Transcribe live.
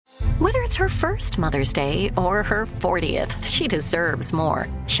Whether it's her first Mother's Day or her 40th, she deserves more.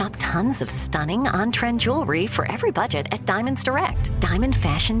 Shop tons of stunning on-trend jewelry for every budget at Diamonds Direct. Diamond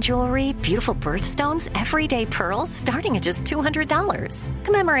fashion jewelry, beautiful birthstones, everyday pearls starting at just $200.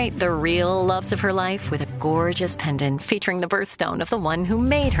 Commemorate the real loves of her life with a gorgeous pendant featuring the birthstone of the one who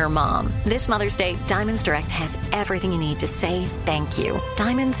made her mom. This Mother's Day, Diamonds Direct has everything you need to say thank you.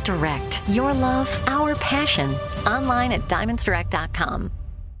 Diamonds Direct. Your love, our passion. Online at diamondsdirect.com.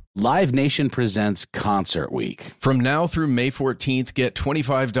 Live Nation presents Concert Week. From now through May 14th, get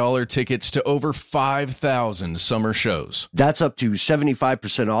 $25 tickets to over 5,000 summer shows. That's up to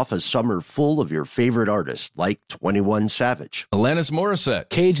 75% off a summer full of your favorite artists, like 21 Savage, Alanis Morissette,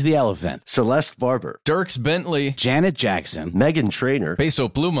 Cage the Elephant, Celeste Barber, Dierks Bentley, Janet Jackson, Meghan Trainor, Peso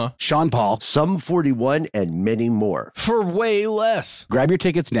Pluma, Sean Paul, Sum 41, and many more. for way less. Grab your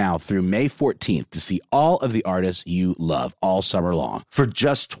tickets now through May 14th to see all of the artists you love all summer long. For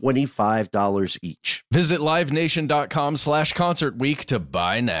just $25 each. Visit livenation.com/concert week to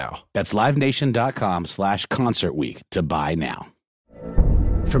buy now. That's livenation.com/concert week to buy now.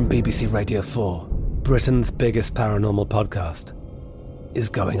 From BBC Radio 4, Britain's biggest paranormal podcast is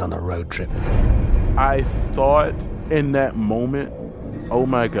going on a road trip. I thought in that moment, oh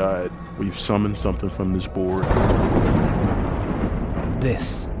my God, we've summoned something from this board.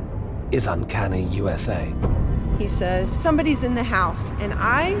 This is Uncanny USA. He says, somebody's in the house, and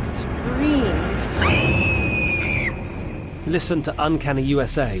I screamed. Listen to Uncanny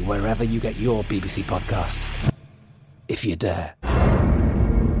USA wherever you get your BBC podcasts, if you dare.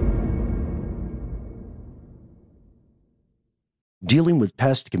 Dealing with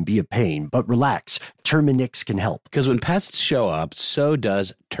pests can be a pain, but relax. Terminix can help. Because when pests show up, so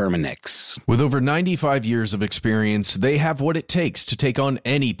does Terminix. With over 95 years of experience, they have what it takes to take on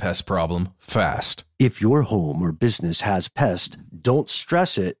any pest problem fast. If your home or business has pests, don't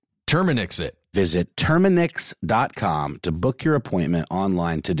stress it. Terminix it. Visit Terminix.com to book your appointment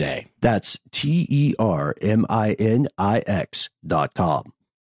online today. That's TERMINIX.com.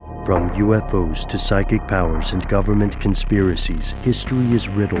 From UFOs to psychic powers and government conspiracies, history is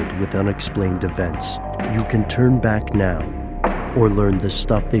riddled with unexplained events. You can turn back now or learn the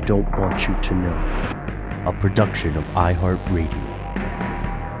stuff they don't want you to know. A production of iHeartRadio.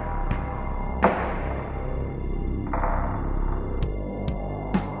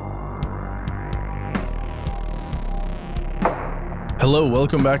 Hello,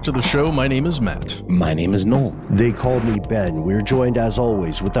 welcome back to the show. My name is Matt. My name is Noel. They call me Ben. We're joined, as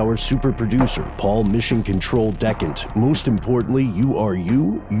always, with our super producer, Paul Mission Control Decant. Most importantly, you are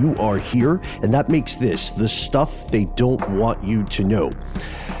here, and that makes this the stuff they don't want you to know.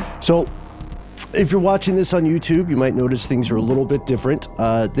 So, if you're watching this on YouTube, you might notice things are a little bit different.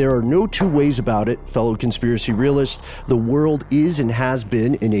 There are no two ways about it, fellow conspiracy realists. The world is and has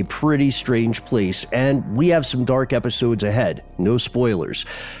been in a pretty strange place, and we have some dark episodes ahead. No spoilers.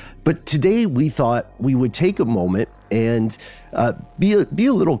 But today we thought we would take a moment and be a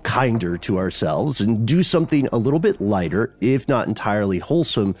little kinder to ourselves and do something a little bit lighter, if not entirely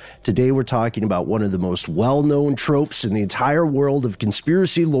wholesome. Today we're talking about one of the most well-known tropes in the entire world of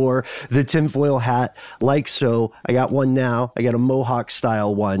conspiracy lore, the tinfoil hat. Like so, I got one now. I got a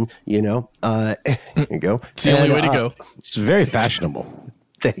Mohawk-style one, you know. There you go. It's the only way to go. It's very fashionable.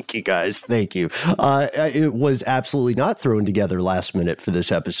 Thank you, guys. Thank you. It was absolutely not thrown together last minute for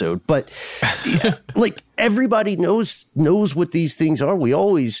this episode, but yeah, like everybody knows what these things are. We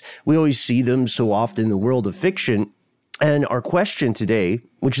always see them so often in the world of fiction. And our question today,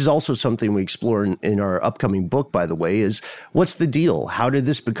 which is also something we explore in our upcoming book, by the way, is what's the deal? How did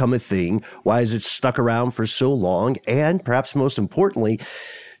this become a thing? Why has it stuck around for so long? And perhaps most importantly,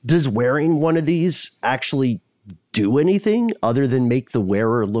 does wearing one of these actually do anything other than make the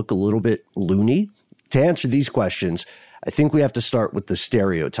wearer look a little bit loony? To answer these questions, I think we have to start with the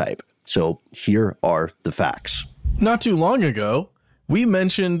stereotype. So here are the facts. Not too long ago, we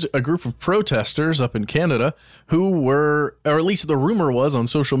mentioned a group of protesters up in Canada who were, or at least the rumor was on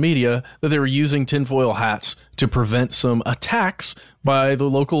social media, that they were using tinfoil hats to prevent some attacks by the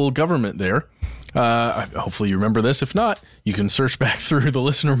local government there. Hopefully you remember this. If not, you can search back through the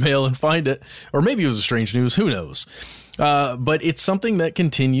listener mail and find it. Or maybe it was a strange news. Who knows? But it's something that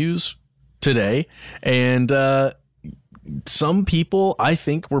continues today. And some people, I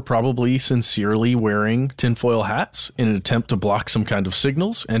think, were probably sincerely wearing tinfoil hats in an attempt to block some kind of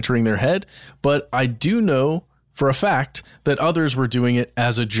signals entering their head. But I do know for a fact that others were doing it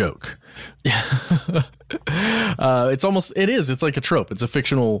as a joke. It's like a trope. It's a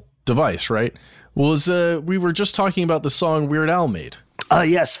fictional device, right? We were just talking about the song Weird Al made.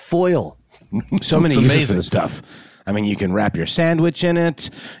 Yes, foil. So many uses for this stuff. I mean, you can wrap your sandwich in it.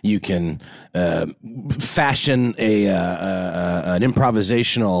 You can fashion an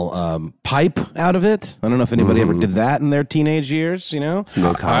improvisational pipe out of it. I don't know if anybody ever did that in their teenage years, No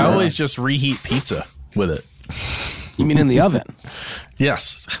I always just reheat pizza with it. You mean in the oven?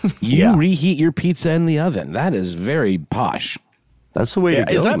 Yes. You reheat your pizza in the oven. That is very posh. That's the way to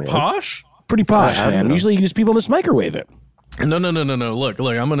go, Is that man. posh? Pretty posh, man. Usually just people just microwave it. No. Look,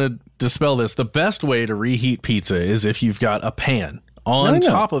 I'm going to dispel this. The best way to reheat pizza is if you've got a pan on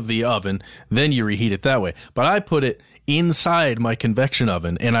top of the oven, then you reheat it that way. But I put it inside my convection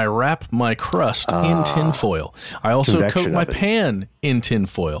oven, and I wrap my crust in tinfoil. I also coat my pan in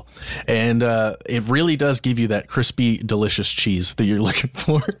tinfoil. And it really does give you that crispy, delicious cheese that you're looking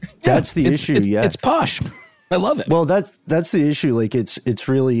for. That's the issue, It's posh. I love it. Well, that's the issue. Like it's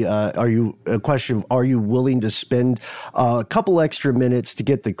really are you willing to spend a couple extra minutes to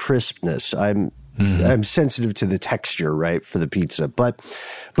get the crispness? I'm sensitive to the texture, right, for the pizza, but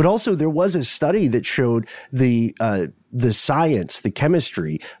also there was a study that showed the science, the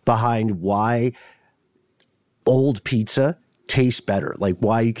chemistry behind why old pizza tastes better, like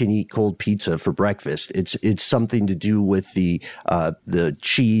why you can eat cold pizza for breakfast. It's something to do with the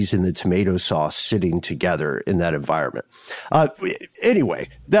cheese and the tomato sauce sitting together in that environment. Anyway,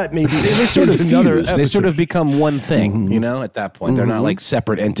 that maybe they sort of fuse. They sort of become one thing, at that point. They're not like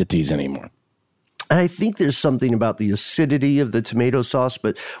separate entities anymore. And I think there's something about the acidity of the tomato sauce,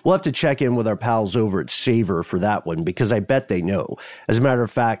 but we'll have to check in with our pals over at Savor for that one, because I bet they know. As a matter of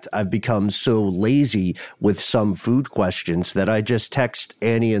fact, I've become so lazy with some food questions that I just text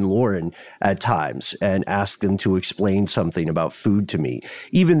Annie and Lauren at times and ask them to explain something about food to me,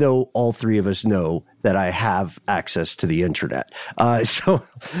 even though all three of us know that I have access to the internet. So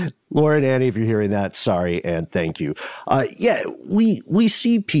Lauren, Annie, if you're hearing that, sorry, and thank you. We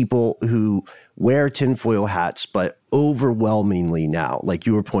see people who wear tinfoil hats, but overwhelmingly now, like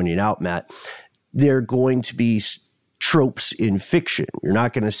you were pointing out, Matt, they're going to be tropes in fiction. You're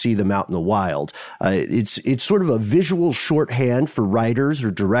not going to see them out in the wild. It's sort of a visual shorthand for writers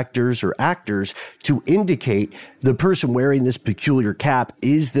or directors or actors to indicate the person wearing this peculiar cap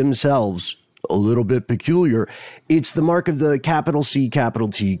is themselves a little bit peculiar. It's the mark of the capital C, capital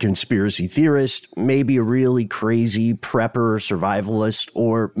T conspiracy theorist, maybe a really crazy prepper, survivalist,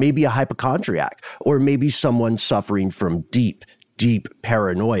 or maybe a hypochondriac, or maybe someone suffering from deep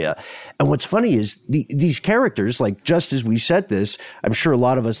paranoia. And what's funny is these characters, like just as we said this, I'm sure a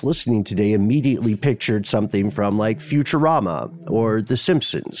lot of us listening today immediately pictured something from like Futurama or The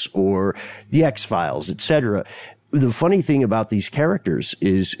Simpsons or The X-Files, etc. The funny thing about these characters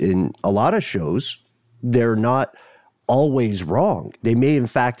is in a lot of shows, they're not always wrong. They may, in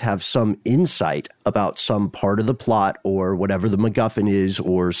fact, have some insight about some part of the plot or whatever the MacGuffin is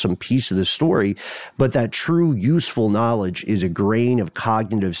or some piece of the story, but that true useful knowledge is a grain of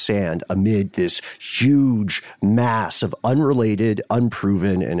cognitive sand amid this huge mass of unrelated,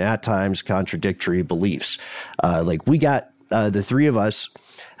 unproven, and at times contradictory beliefs. Like we got the three of us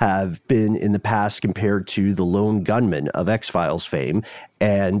have been in the past compared to the lone gunman of X-Files fame.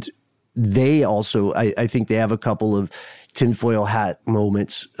 And they also, I think they have a couple of tinfoil hat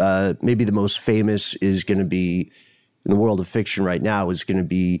moments. Maybe the most famous is going to be, in the world of fiction right now, is going to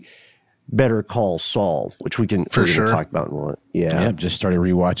be Better Call Saul, which we're going to talk about in a lot. Yeah, just started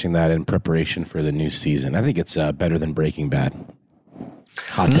rewatching that in preparation for the new season. I think it's better than Breaking Bad.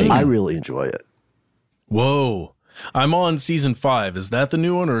 Hot take. I really enjoy it. Whoa. I'm on season 5. Is that the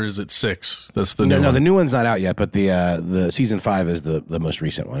new one, or is it 6? That's the new one. No, the new one's not out yet, but the season 5 is the most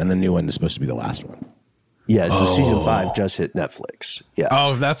recent one, and the new one is supposed to be the last one. Yeah, so season 5 just hit Netflix. Yeah.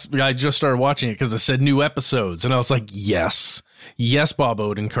 Oh, I just started watching it because it said new episodes, and I was like, yes, Bob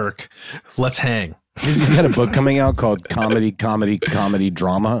Odenkirk, let's hang. He's got a book coming out called Comedy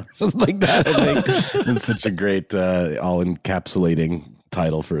Drama, something like that. I think it's such a great all-encapsulating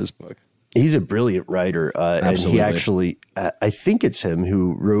title for his book. He's a brilliant writer, and he actually, I think it's him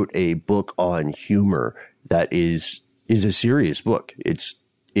who wrote a book on humor that is a serious book.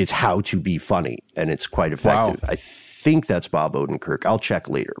 It's how to be funny, and it's quite effective. Wow. I think that's Bob Odenkirk. I'll check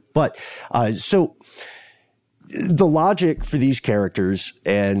later. But so the logic for these characters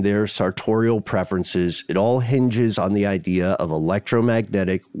and their sartorial preferences, it all hinges on the idea of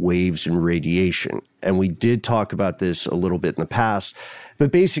electromagnetic waves and radiation. And we did talk about this a little bit in the past, but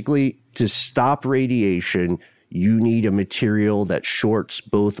basically to stop radiation, you need a material that shorts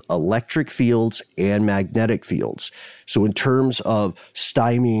both electric fields and magnetic fields. So in terms of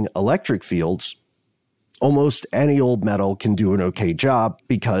stymieing electric fields, almost any old metal can do an okay job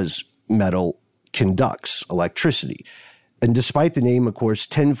because metal conducts electricity. And despite the name, of course,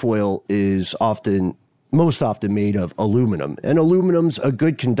 tinfoil is often most often made of aluminum. And aluminum's a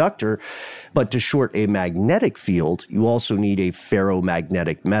good conductor, but to short a magnetic field, you also need a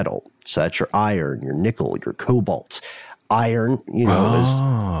ferromagnetic metal. So that's your iron, your nickel, your cobalt. Iron, is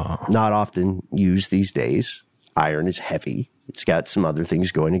not often used these days. Iron is heavy. It's got some other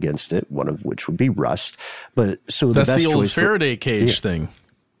things going against it, one of which would be rust. But so that's the best the old choice Faraday cage thing.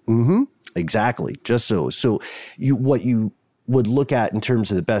 Mm-hmm. Exactly. Just so. So what you would look at in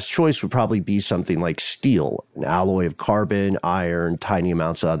terms of the best choice would probably be something like steel, an alloy of carbon, iron, tiny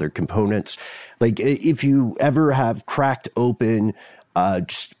amounts of other components. Like if you ever have cracked open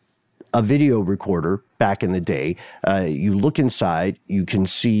just a video recorder back in the day, you look inside, you can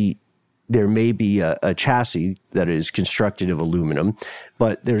see there may be a chassis that is constructed of aluminum,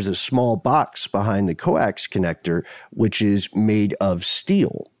 but there's a small box behind the coax connector, which is made of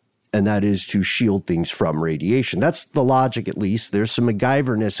steel. And that is to shield things from radiation. That's the logic, at least. There's some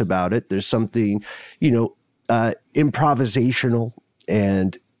MacGyverness about it. There's something, improvisational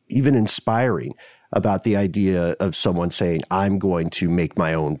and even inspiring about the idea of someone saying, I'm going to make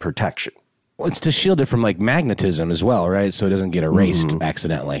my own protection. Well, it's to shield it from like magnetism as well, right? So it doesn't get erased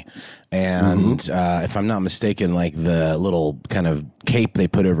accidentally. And if I'm not mistaken, like the little kind of cape they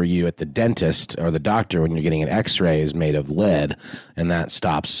put over you at the dentist or the doctor when you're getting an X-ray is made of lead, and that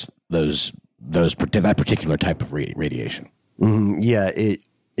stops that particular type of radiation. Mm-hmm. Yeah,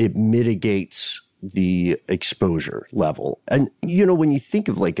 it mitigates the exposure level. And when you think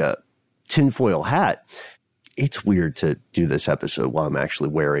of like a tinfoil hat, it's weird to do this episode while I'm actually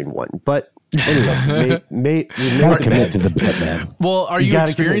wearing one, but. Anyway, we gotta commit to the bit, man. Well, are you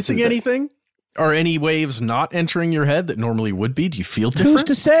experiencing anything? Are any waves not entering your head that normally would be? Do you feel different? Who's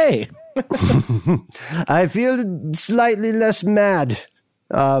to say? I feel slightly less mad.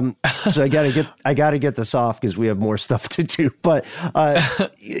 So I gotta get this off because we have more stuff to do. But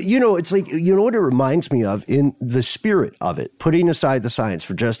it's like what it reminds me of in the spirit of it. Putting aside the science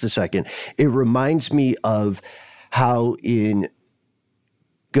for just a second, it reminds me of how in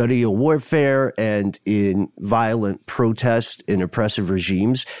guerrilla warfare and in violent protest in oppressive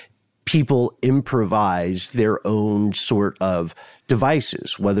regimes, people improvise their own sort of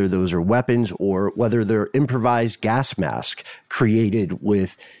devices, whether those are weapons or whether they're improvised gas mask created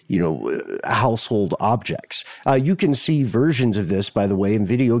with, household objects. You can see versions of this, by the way, in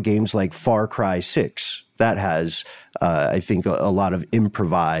video games like Far Cry 6. That has, I think, a lot of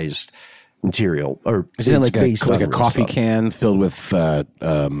improvised material, or isn't it like a coffee can filled with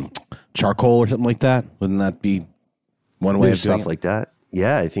charcoal or something like that? Wouldn't that be one way of doing stuff like that?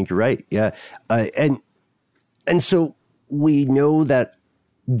 Yeah, I think you're right. Yeah, and so we know that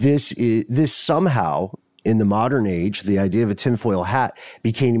this somehow in the modern age, the idea of a tinfoil hat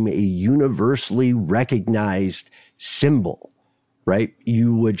became a universally recognized symbol. Right?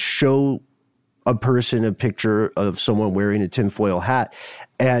 You would show a person a picture of someone wearing a tinfoil hat,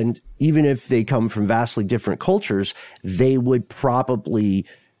 and even if they come from vastly different cultures, they would probably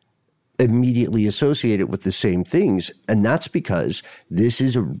immediately associate it with the same things. And that's because this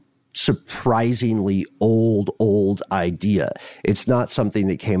is a surprisingly old idea. It's not something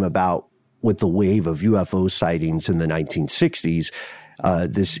that came about with the wave of UFO sightings in the 1960s.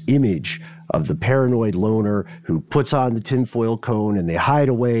 This image of the paranoid loner who puts on the tinfoil cone and they hide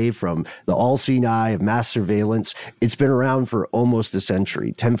away from the all-seeing eye of mass surveillance. It's been around for almost a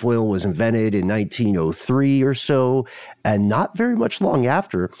century. Tinfoil was invented in 1903 or so, and not very much long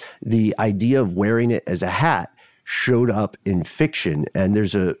after, the idea of wearing it as a hat showed up in fiction. And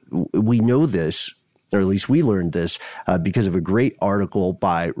we know this, or at least we learned this, because of a great article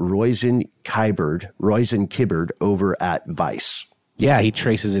by Roisin Kibbard over at Vice. Yeah, he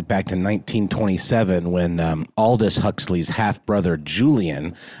traces it back to 1927 when Aldous Huxley's half-brother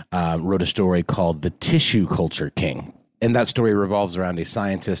Julian wrote a story called The Tissue Culture King. And that story revolves around a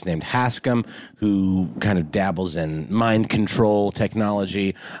scientist named Haskam who kind of dabbles in mind control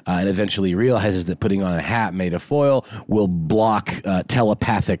technology and eventually realizes that putting on a hat made of foil will block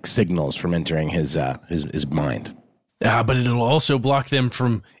telepathic signals from entering his mind. But it'll also block them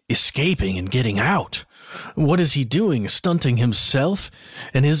from escaping and getting out. What is he doing? Stunting himself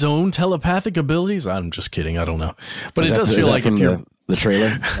and his own telepathic abilities? I'm just kidding. I don't know. But it does feel like if you're the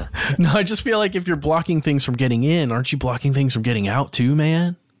trailer. No, I just feel like if you're blocking things from getting in, aren't you blocking things from getting out too,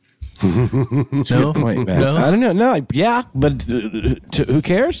 man? That's a good point, man. No? I don't know. No, yeah, but who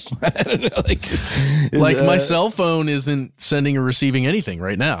cares? I don't know. Like my cell phone isn't sending or receiving anything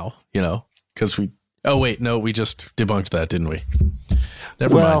right now, because we. Oh wait, no, we just debunked that, didn't we?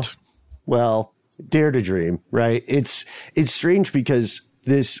 Never mind. Well, dare to dream, right? It's strange because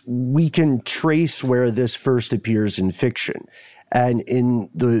we can trace where this first appears in fiction. And in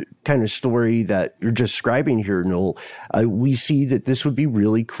the kind of story that you're describing here, Noel, we see that this would be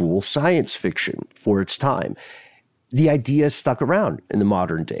really cool science fiction for its time. The idea stuck around in the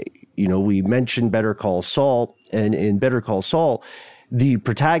modern day. You know, we mentioned Better Call Saul, and in Better Call Saul, the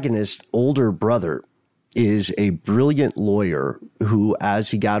protagonist's older brother is a brilliant lawyer who,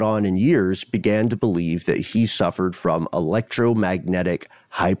 as he got on in years, began to believe that he suffered from electromagnetic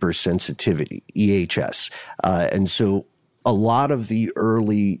hypersensitivity, EHS. And so a lot of the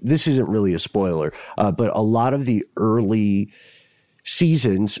early, this isn't really a spoiler, but a lot of the early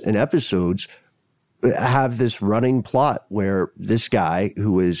seasons and episodes have this running plot where this guy,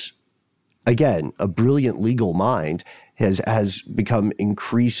 who is, again, a brilliant legal mind, has become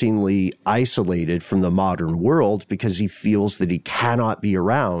increasingly isolated from the modern world because he feels that he cannot be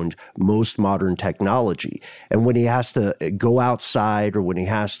around most modern technology. And when he has to go outside or when he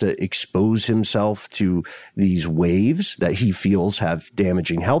has to expose himself to these waves that he feels have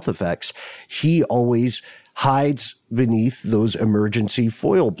damaging health effects, he always hides beneath those emergency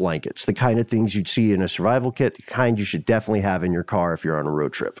foil blankets, the kind of things you'd see in a survival kit, the kind you should definitely have in your car if you're on a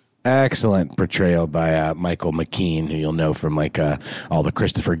road trip. Excellent portrayal by Michael McKean, who you'll know from all the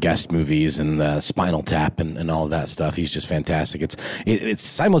Christopher Guest movies and Spinal Tap and all of that stuff. He's just fantastic. It's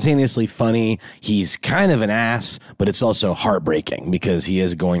simultaneously funny. He's kind of an ass, but it's also heartbreaking because he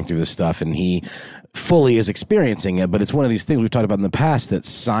is going through this stuff and he fully is experiencing it. But it's one of these things we've talked about in the past that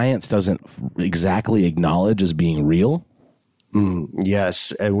science doesn't exactly acknowledge as being real.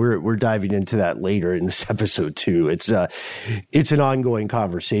 Yes, and we're diving into that later in this episode too. It's an ongoing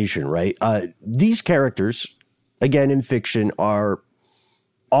conversation, right? These characters, again in fiction, are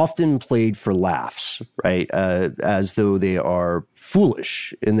often played for laughs, right? As though they are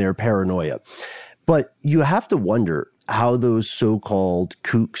foolish in their paranoia. But you have to wonder how those so-called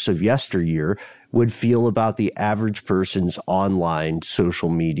kooks of yesteryear would feel about the average person's online social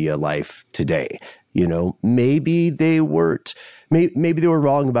media life today. You know, maybe they weren't, maybe they were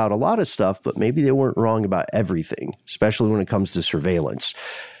wrong about a lot of stuff, but maybe they weren't wrong about everything, especially when it comes to surveillance.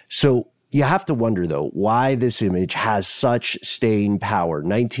 So you have to wonder, though, why this image has such staying power,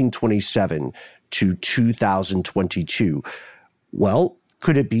 1927 to 2022. Well,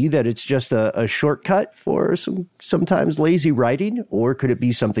 could it be that it's just a shortcut for sometimes lazy writing, or could it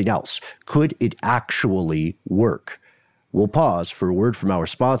be something else? Could it actually work? We'll pause for a word from our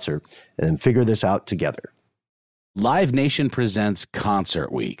sponsor and then figure this out together. Live Nation presents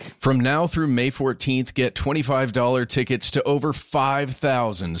Concert Week. From now through May 14th, get $25 tickets to over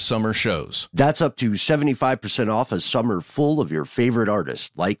 5,000 summer shows. That's up to 75% off a summer full of your favorite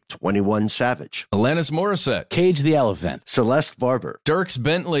artists like 21 Savage, Alanis Morissette, Cage the Elephant, Celeste Barber, Dierks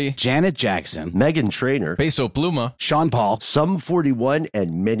Bentley, Janet Jackson, Meghan Trainor, Peso Pluma, Sean Paul, Sum 41,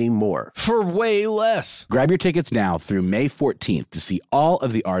 and many more. For way less. Grab your tickets now through May 14th to see all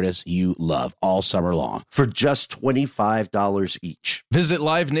of the artists you love all summer long for just $25 each. Visit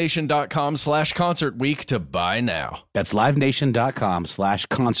livenation.com/Concert Week to buy now. That's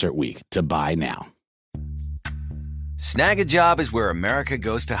livenation.com/Concert Week to buy now. Snag a Job is where America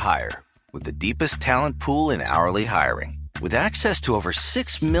goes to hire, with the deepest talent pool in hourly hiring. With access to over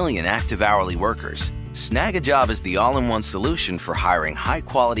 6 million active hourly workers, Snag a Job is the all-in-one solution for hiring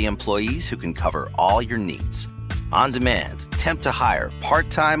high-quality employees who can cover all your needs. On demand, temp to hire,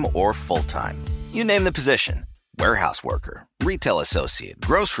 part-time or full-time. You name the position. Warehouse worker, retail associate,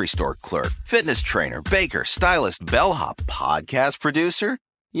 grocery store clerk, fitness trainer, baker, stylist, bellhop, podcast producer?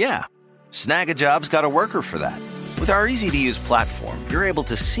 Yeah, Snag a Job's got a worker for that. With our easy-to-use platform, you're able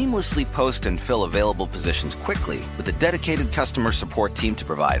to seamlessly post and fill available positions quickly with a dedicated customer support team to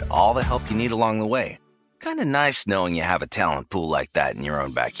provide all the help you need along the way. Kind of nice knowing you have a talent pool like that in your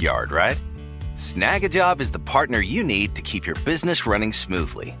own backyard, right? Snag a Job is the partner you need to keep your business running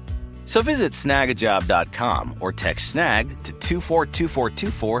smoothly. So visit snagajob.com or text snag to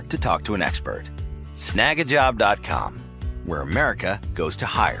 242424 to talk to an expert. Snagajob.com, where America goes to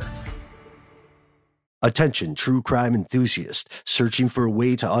hire. Attention, true crime enthusiast, searching for a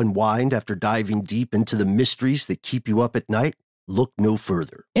way to unwind after diving deep into the mysteries that keep you up at night? Look no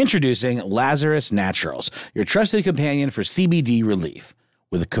further. Introducing Lazarus Naturals, your trusted companion for CBD relief.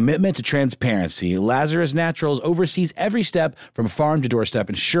 With a commitment to transparency, Lazarus Naturals oversees every step from farm to doorstep,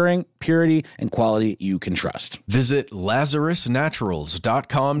 ensuring purity and quality you can trust. Visit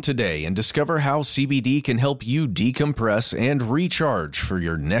LazarusNaturals.com today and discover how CBD can help you decompress and recharge for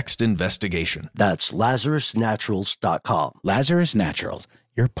your next investigation. That's LazarusNaturals.com. Lazarus Naturals,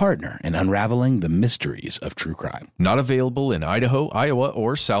 your partner in unraveling the mysteries of true crime. Not available in Idaho, Iowa,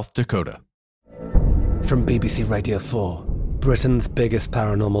 or South Dakota. From BBC Radio 4, Britain's biggest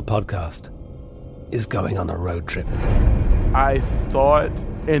paranormal podcast is going on a road trip. I thought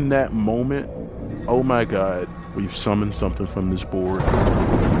in that moment, oh my God, we've summoned something from this board.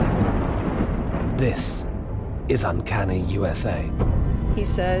 This is Uncanny USA. He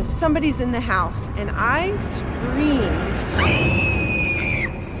says, somebody's in the house, and I screamed.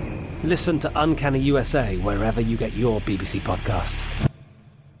 Listen to Uncanny USA wherever you get your BBC podcasts,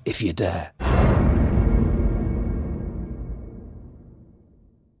 if you dare.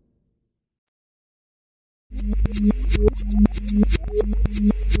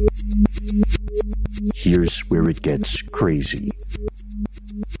 Here's where it gets crazy.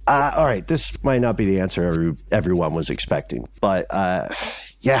 All right, this might not be the answer everyone was expecting, but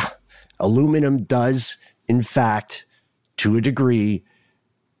yeah, aluminum does, in fact, to a degree,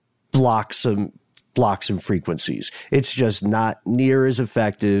 block some frequencies. It's just not near as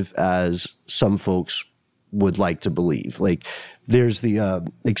effective as some folks would like to believe. Like, there's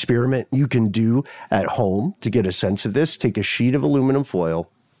the experiment you can do at home to get a sense of this. Take a sheet of aluminum foil,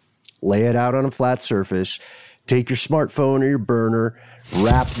 lay it out on a flat surface, take your smartphone or your burner,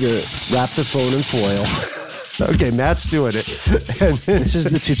 wrap the phone in foil. Okay, Matt's doing it. This is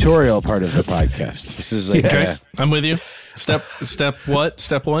the tutorial part of the podcast. This is like, okay, I'm with you. Step what?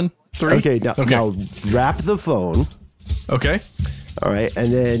 Step 1, 3? Okay, now wrap the phone. Okay. All right,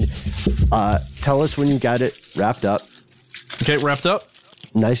 and then tell us when you got it wrapped up. Okay, wrapped up.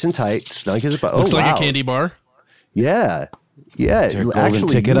 Nice and tight, snug as a button. Looks like a candy bar. Yeah. Is there a golden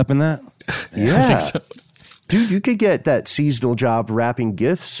ticket up in that? Yeah. I think so. Dude, you could get that seasonal job wrapping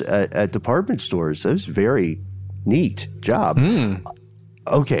gifts at department stores. That was a very neat job.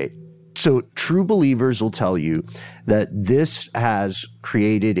 Okay, so true believers will tell you that this has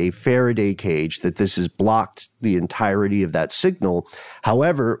created a Faraday cage, that this has blocked the entirety of that signal.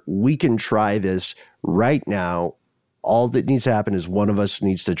 However, we can try this right now. All that needs to happen is one of us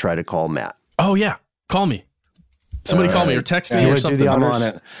needs to try to call Matt. Oh, yeah. Call me. Somebody call me or text me or something. I'm on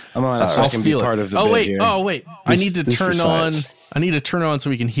it. So I can be part of the bit here. Oh, wait. I need to turn on so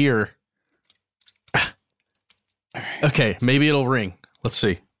we can hear. Okay, maybe it'll ring. Let's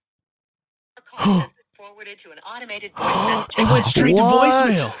see. Forwarded to an automated voice message. It went straight to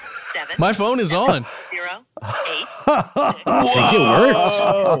voicemail. 7, My phone is on. 0, 8. I think it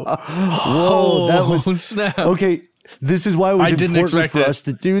works. Whoa, that was snap. Okay. This is why it was important for us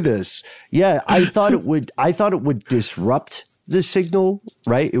to do this. Yeah, I thought it would disrupt the signal,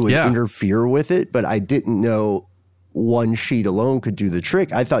 right? It would interfere with it, but I didn't know one sheet alone could do the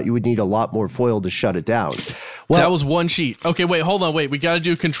trick. I thought you would need a lot more foil to shut it down. Well, that was one sheet. Okay, wait, hold on. Wait, we got to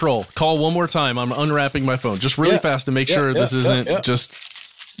do control. Call one more time. I'm unwrapping my phone just really fast to make sure this isn't just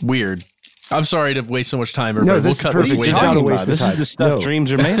weird. I'm sorry to waste so much time. Everybody. No, this we'll is cut perfect. this Just way not down. a waste of This time. is the stuff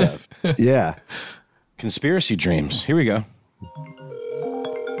dreams are made of. Yeah. Conspiracy dreams. Here we go.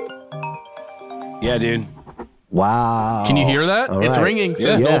 Yeah, dude. Wow. Can you hear that? All It's right. ringing. It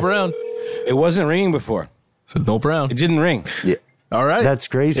says Noel Brown. It wasn't ringing before. It said Noel Brown. It didn't ring. Yeah. All right. That's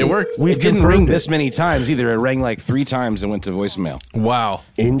crazy. It worked. We've It didn't confirmed ring it. this many times either. It rang like 3 times and went to voicemail. Wow.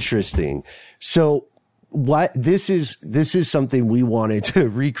 Interesting. So this is something we wanted to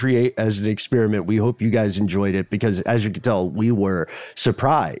recreate as an experiment. We hope you guys enjoyed it because, as you can tell, we were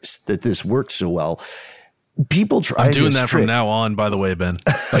surprised that this worked so well. People try. I'm doing this that trick. from now on, by the way, Ben.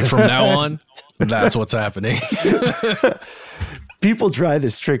 Like from now on, that's what's happening. People try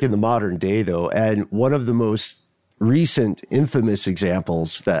this trick in the modern day, though, and one of the most recent infamous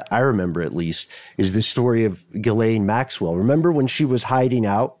examples that I remember, at least, is the story of Ghislaine Maxwell. Remember when she was hiding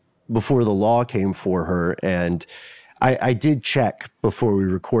out before the law came for her? And I did check before we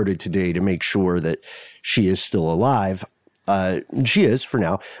recorded today to make sure that she is still alive. She is for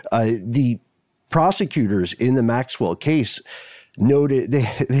now. The prosecutors in the Maxwell case noted they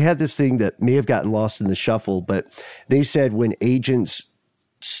had this thing that may have gotten lost in the shuffle, but they said when agents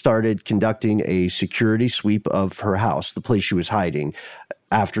started conducting a security sweep of her house, the place she was hiding,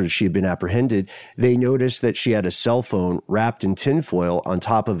 after she had been apprehended, they noticed that she had a cell phone wrapped in tinfoil on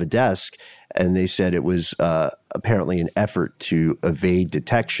top of a desk, and they said it was apparently an effort to evade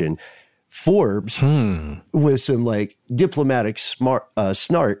detection. Forbes, with some like diplomatic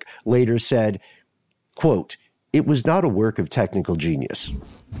snark, later said, quote, "It was not a work of technical genius."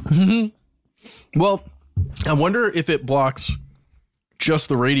 Well, I wonder if it blocks just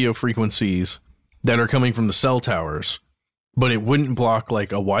the radio frequencies that are coming from the cell towers, but it wouldn't block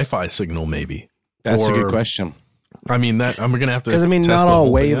like a Wi-Fi signal, maybe. That's a good question. I mean, that I'm going to have to. Because I mean, test not the all whole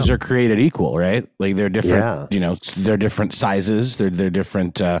thing waves out. are created equal, right? Like they're different. You know, they're different sizes. They're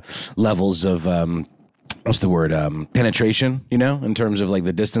different levels of what's the word, penetration, you know, in terms of like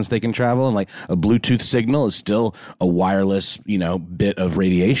the distance they can travel. And like a Bluetooth signal is still a wireless, you know, bit of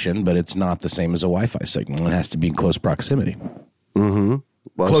radiation, but it's not the same as a Wi-Fi signal. It has to be in close proximity. Mm-hmm.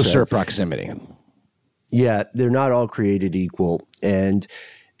 Well Closer said. proximity. Yeah, they're not all created equal. And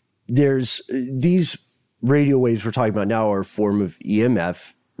there's these radio waves we're talking about now are a form of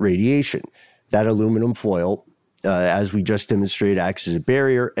EMF radiation. That aluminum foil, as we just demonstrated, acts as a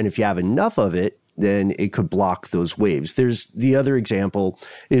barrier. And if you have enough of it, then it could block those waves. There's the other example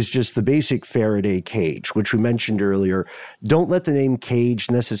is just the basic Faraday cage, which we mentioned earlier. Don't let the name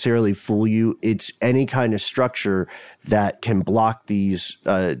cage necessarily fool you. It's any kind of structure that can block these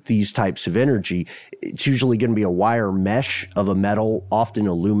types of energy. It's usually going to be a wire mesh of a metal, often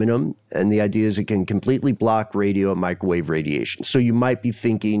aluminum. And the idea is it can completely block radio and microwave radiation. So you might be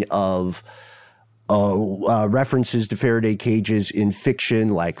thinking of references to Faraday cages in fiction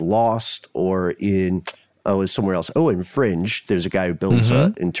like Lost or in somewhere else. In Fringe, there's a guy who builds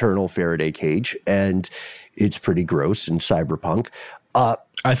an internal Faraday cage, and it's pretty gross and cyberpunk.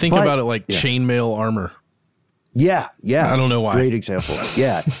 I think about it like chainmail armor. Yeah. I don't know why. Great example.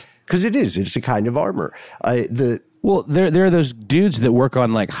 Yeah, because it's a kind of armor. Well, there are those dudes that work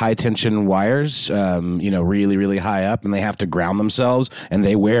on like high tension wires, really, really high up, and they have to ground themselves, and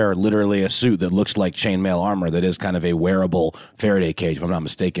they wear literally a suit that looks like chainmail armor that is kind of a wearable Faraday cage, if I'm not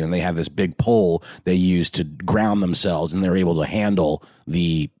mistaken. And they have this big pole they use to ground themselves, and they're able to handle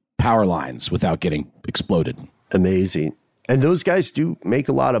the power lines without getting exploded. Amazing. And those guys do make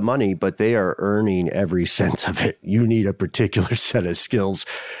a lot of money, but they are earning every cent of it. You need a particular set of skills.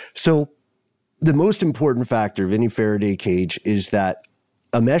 So the most important factor of any Faraday cage is that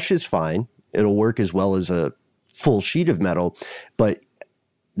a mesh is fine. It'll work as well as a full sheet of metal, but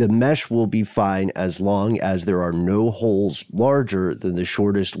the mesh will be fine as long as there are no holes larger than the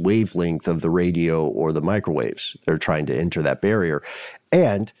shortest wavelength of the radio or the microwaves. They're trying to enter that barrier.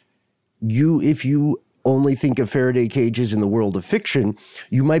 And if you only think of Faraday cages in the world of fiction,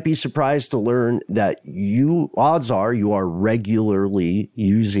 you might be surprised to learn that odds are you are regularly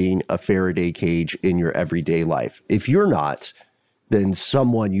using a Faraday cage in your everyday life. If you're not, then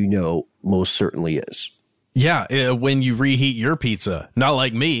someone you know most certainly is. Yeah, when you reheat your pizza, not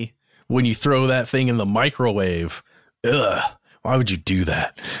like me, when you throw that thing in the microwave. Ugh. Why would you do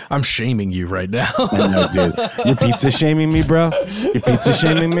that? I'm shaming you right now. I know, dude. Your pizza shaming me, bro? Your pizza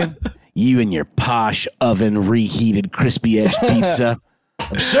shaming me? You and your posh oven reheated crispy edge pizza.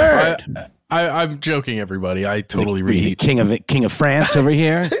 Absurd. I'm joking, everybody. I totally reheat. King of France over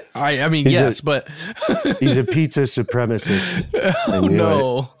here. I mean, but he's a pizza supremacist.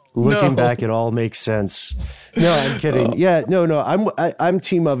 No. Looking back, it all makes sense. No, I'm kidding. Yeah, no. I'm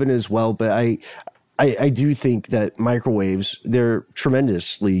team oven as well, but I do think that microwaves, they're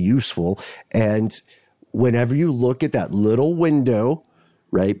tremendously useful. And whenever you look at that little window,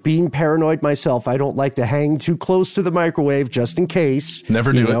 right, being paranoid myself, I don't like to hang too close to the microwave just in case.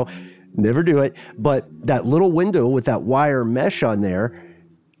 Never do it. But that little window with that wire mesh on there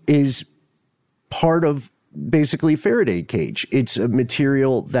is part of basically Faraday cage. It's a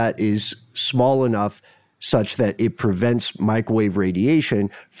material that is small enough such that it prevents microwave radiation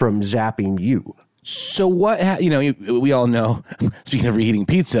from zapping you. So we all know, speaking of reheating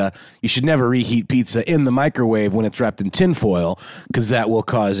pizza, you should never reheat pizza in the microwave when it's wrapped in tinfoil, because that will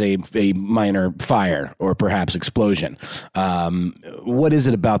cause a minor fire or perhaps explosion. What is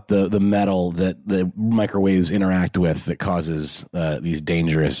it about the metal that the microwaves interact with that causes these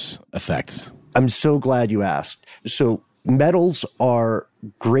dangerous effects? I'm so glad you asked. So metals are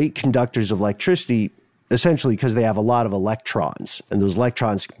great conductors of electricity, essentially because they have a lot of electrons, and those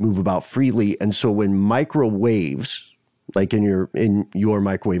electrons move about freely. And so when microwaves, like in your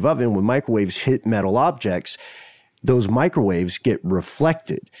microwave oven, when microwaves hit metal objects, those microwaves get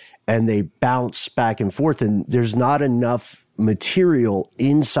reflected and they bounce back and forth. And there's not enough material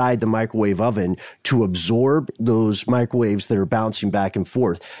inside the microwave oven to absorb those microwaves that are bouncing back and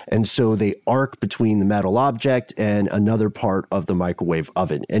forth. And so they arc between the metal object and another part of the microwave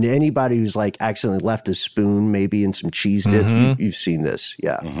oven. And anybody who's like accidentally left a spoon, maybe in some cheese dip, you've seen this.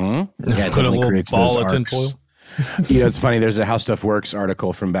 Yeah. Mm-hmm. Yeah, it Put a definitely little creates ball those of arcs. tinfoil. It's funny. There's a How Stuff Works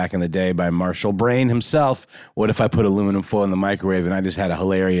article from back in the day by Marshall Brain himself. What if I put aluminum foil in the microwave? And I just had a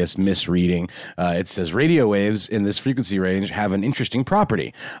hilarious misreading. It says radio waves in this frequency range have an interesting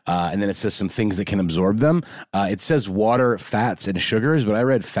property. And then it says some things that can absorb them. It says water, fats, and sugars, but I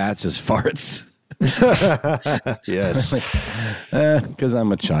read fats as farts. Yes. Because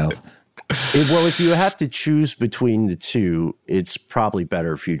I'm a child. Well, if you have to choose between the two, it's probably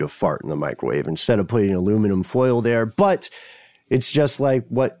better for you to fart in the microwave instead of putting aluminum foil there. But It's just like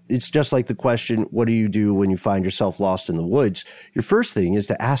the question, what do you do when you find yourself lost in the woods? Your first thing is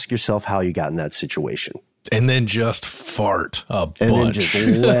to ask yourself how you got in that situation. And then just fart a bunch. And then just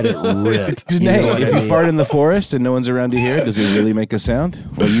let it rip. Hey, if you fart in the forest and no one's around to hear it, does it really make a sound?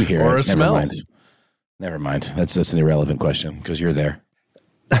 Well, you hear or it. a smell. Never mind. That's an irrelevant question because you're there.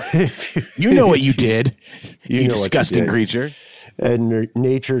 You know what you did, you disgusting creature. And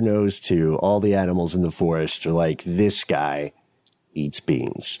nature knows too. All the animals in the forest are like, this guy eats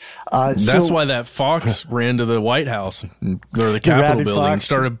beans. That's why that fox ran to the White House or the Capitol building and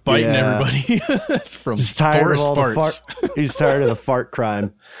started biting everybody. That's from forest farts. He's tired of the fart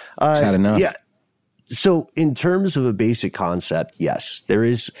crime. Had enough. Yeah. So in terms of a basic concept, yes, there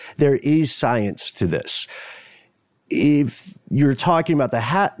is science to this. If you're talking about the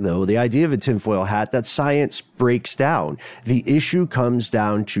hat, though, the idea of a tinfoil hat, that science breaks down. The issue comes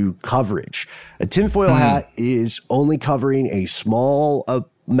down to coverage. A tinfoil hat is only covering a small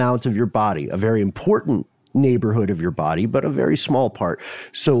amount of your body, a very important neighborhood of your body, but a very small part.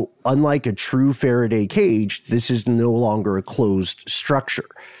 So unlike a true Faraday cage, this is no longer a closed structure.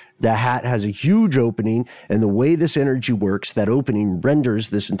 The hat has a huge opening, and the way this energy works, that opening renders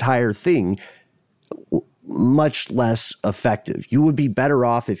this entire thing much less effective. You would be better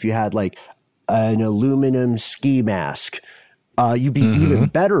off if you had like an aluminum ski mask. You'd be even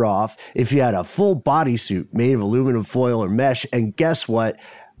better off if you had a full bodysuit made of aluminum foil or mesh. And guess what?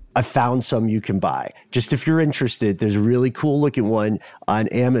 I found some you can buy. Just if you're interested, there's a really cool looking one on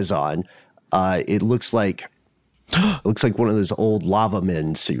Amazon. It looks like one of those old lava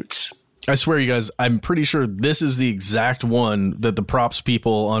men suits. I swear, you guys, I'm pretty sure this is the exact one that the props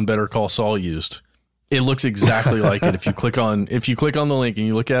people on Better Call Saul used. It looks exactly like it. If you click on the link and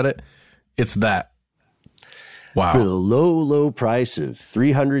you look at it, it's that. Wow. For the low price of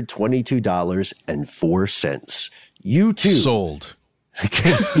 $322.04. You too. Sold.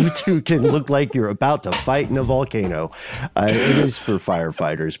 You too can look like you're about to fight in a volcano. It is for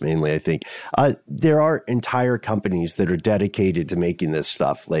firefighters mainly, I think. There are entire companies that are dedicated to making this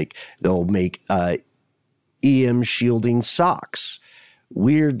stuff. Like they'll make EM shielding socks,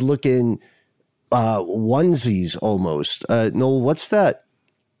 weird looking onesies almost. Noel, what's that?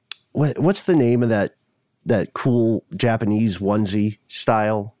 What's the name of that cool Japanese onesie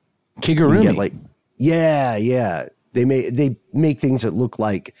style? Kigurumi. Yeah. They make things that look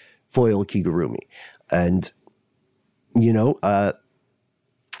like foil kigurumi, and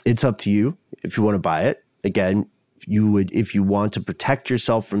it's up to you if you want to buy it. Again, if you want to protect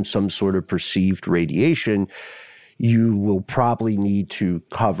yourself from some sort of perceived radiation, you will probably need to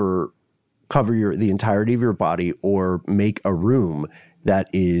cover the entirety of your body or make a room that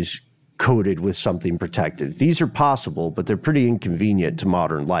is coated with something protective. These are possible, but they're pretty inconvenient to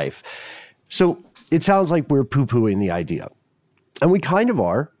modern life. So it sounds like we're poo-pooing the idea. And we kind of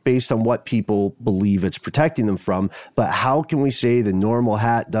are, based on what people believe it's protecting them from. But how can we say the normal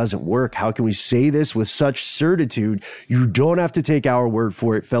hat doesn't work? How can we say this with such certitude? You don't have to take our word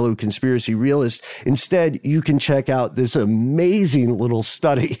for it, fellow conspiracy realists. Instead, you can check out this amazing little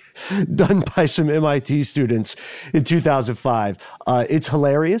study done by some MIT students in 2005. It's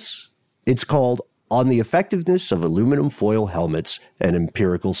hilarious. It's called On the Effectiveness of Aluminum Foil Helmets, an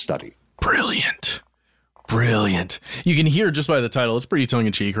Empirical Study. Brilliant. You can hear just by the title, it's pretty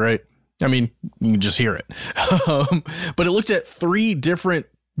tongue-in-cheek, right? I mean, you can just hear it. But it looked at 3 different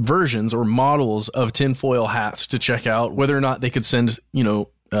versions or models of tinfoil hats to check out whether or not they could send,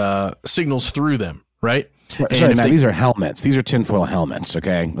 signals through them, right? Sorry, Matt, these are helmets. These are tinfoil helmets,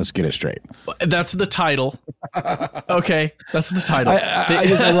 okay? Let's get it straight. That's the title. Okay, that's the title.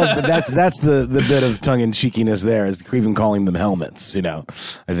 I love that. That's the bit of tongue-in-cheekiness there, is even calling them helmets, I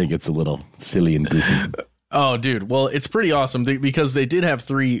think it's a little silly and goofy. Oh, dude. Well, it's pretty awesome because they did have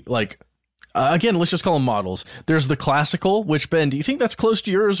 3, again, let's just call them models. There's the classical, which, Ben, do you think that's close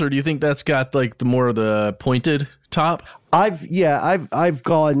to yours, or do you think that's got the more of the pointed top? I've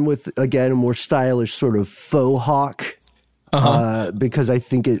gone with, again, a more stylish sort of faux hawk because I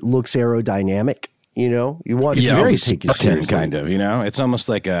think it looks aerodynamic. You want it's very to take Spartan kind of. It's almost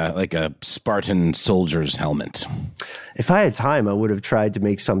like a Spartan soldier's helmet. If I had time, I would have tried to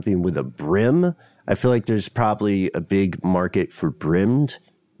make something with a brim. I feel like there's probably a big market for brimmed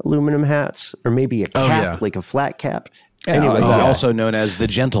aluminum hats, or maybe a cap, like a flat cap. Anyway, also known as the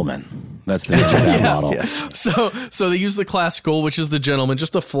gentleman. That's the gentleman model. Yes. So they use the classical, which is the gentleman,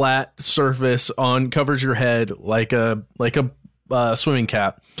 just a flat surface covers your head like a swimming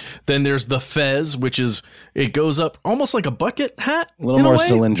cap. Then there's the fez, which it goes up almost like a bucket hat, a little more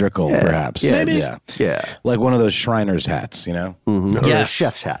cylindrical, perhaps. Yeah, like one of those Shriners hats, or a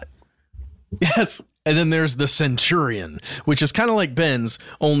chef's hat. Yes. And then there's the Centurion, which is kind of like Ben's,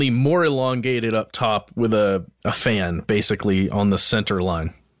 only more elongated up top with a fan basically on the center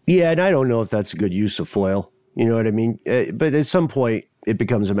line. Yeah, and I don't know if that's a good use of foil. You know what I mean? But at some point, it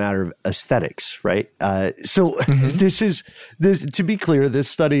becomes a matter of aesthetics, right? This is to be clear, this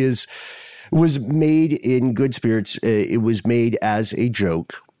study was made in good spirits. It was made as a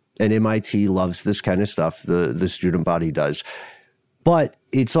joke, and MIT loves this kind of stuff. The student body does, but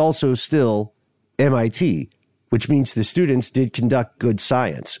it's also still MIT, which means the students did conduct good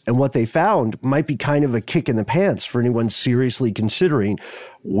science. And what they found might be kind of a kick in the pants for anyone seriously considering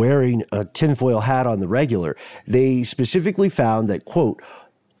wearing a tinfoil hat on the regular. They specifically found that, quote,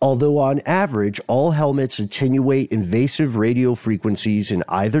 although on average, all helmets attenuate invasive radio frequencies in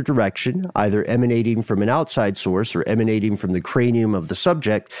either direction, either emanating from an outside source or emanating from the cranium of the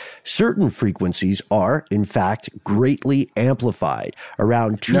subject, certain frequencies are, in fact, greatly amplified,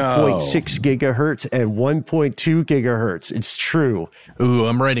 around 2.6 gigahertz and 1.2 gigahertz. It's true. Ooh,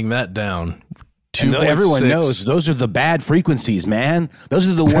 I'm writing that down. And everyone knows those are the bad frequencies, man. Those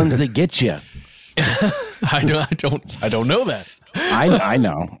are the ones that get you. I don't know that. I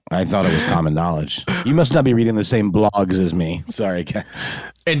know. I thought it was common knowledge. You must not be reading the same blogs as me. Sorry, guys.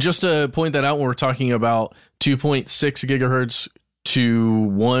 And just to point that out, when we're talking about 2.6 gigahertz to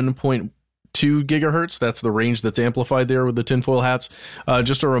 1.2 gigahertz, that's the range that's amplified there with the tinfoil hats.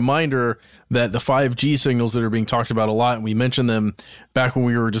 Just a reminder that the 5G signals that are being talked about a lot, and we mentioned them back when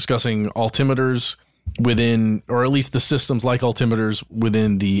we were discussing altimeters within, or at least the systems like altimeters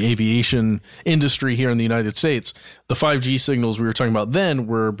within the aviation industry here in the United States. The 5G signals we were talking about then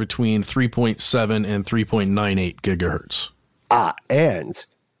were between 3.7 and 3.98 gigahertz. And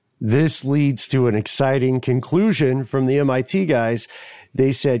this leads to an exciting conclusion from the MIT guys.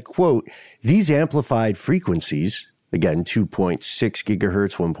 They said, quote, these amplified frequencies, again, 2.6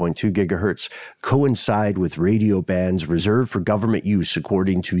 gigahertz, 1.2 gigahertz, coincide with radio bands reserved for government use,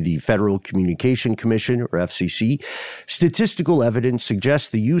 according to the Federal Communication Commission, or FCC. Statistical evidence suggests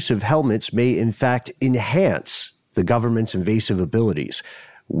the use of helmets may, in fact, enhance the government's invasive abilities.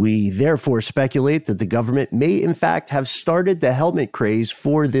 We therefore speculate that the government may, in fact, have started the helmet craze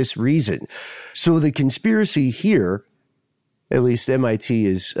for this reason. So the conspiracy here, at least MIT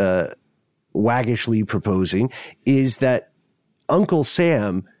is waggishly proposing, is that Uncle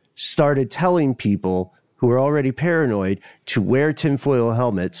Sam started telling people who are already paranoid to wear tinfoil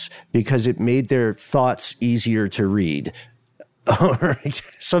helmets because it made their thoughts easier to read. All right,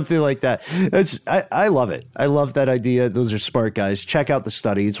 something like that. I love it. I love that idea. Those are smart guys. Check out the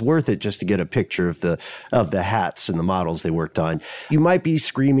study. It's worth it just to get a picture of the hats and the models they worked on. You might be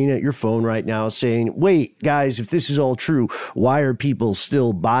screaming at your phone right now saying, wait, guys, if this is all true, why are people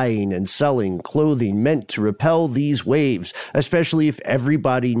still buying and selling clothing meant to repel these waves, especially if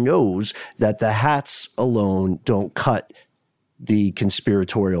everybody knows that the hats alone don't cut the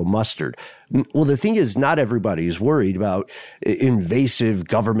conspiratorial mustard? Well, the thing is, not everybody is worried about invasive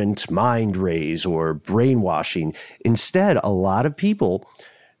government mind rays or brainwashing. Instead, a lot of people,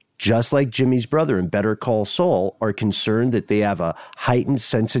 just like Jimmy's brother in Better Call Saul, are concerned that they have a heightened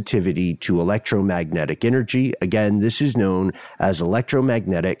sensitivity to electromagnetic energy. Again, this is known as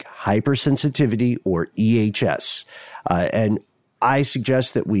electromagnetic hypersensitivity, or EHS. And I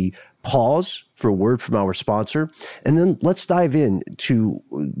suggest that we pause for a word from our sponsor, and then let's dive in to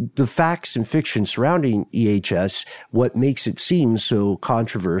the facts and fiction surrounding EHS, what makes it seem so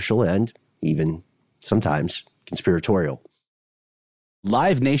controversial and even sometimes conspiratorial.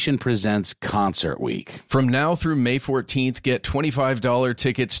 Live Nation presents Concert Week. From now through May 14th, get $25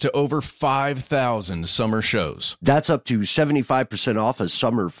 tickets to over 5,000 summer shows. That's up to 75% off a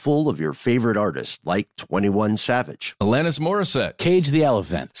summer full of your favorite artists, like 21 Savage, Alanis Morissette, Cage the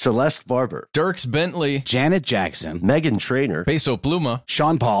Elephant, Celeste Barber, Dierks Bentley, Janet Jackson, Meghan Trainor, Peso Pluma,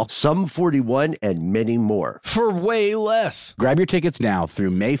 Sean Paul, Sum 41, and many more. For way less. Grab your tickets now through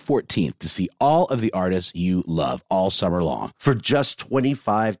May 14th to see all of the artists you love all summer long for just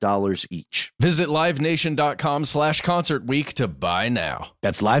 $25 each. Visit livenation.com/Concert Week to buy now.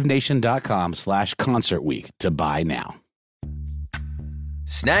 That's livenation.com/Concert Week to buy now.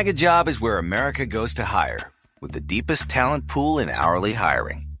 Snag a Job is where America goes to hire, with the deepest talent pool in hourly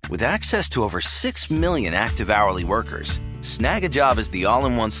hiring. With access to over 6 million active hourly workers, Snag a Job is the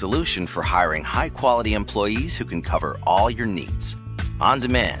all-in-one solution for hiring high-quality employees who can cover all your needs. On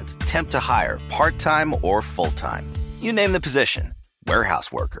demand, temp to hire, part-time or full-time. You name the position.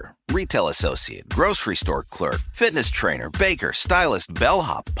 Warehouse worker, retail associate, grocery store clerk, fitness trainer, baker, stylist,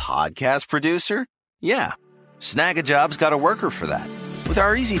 bellhop, podcast producer? Yeah, Snag a Job's got a worker for that. With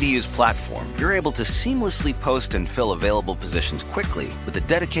our easy-to-use platform, you're able to seamlessly post and fill available positions quickly with a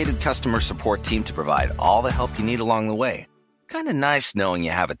dedicated customer support team to provide all the help you need along the way. Kind of nice knowing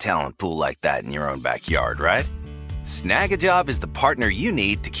you have a talent pool like that in your own backyard, right? Snagajob is the partner you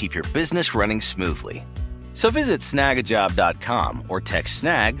need to keep your business running smoothly. So visit snagajob.com or text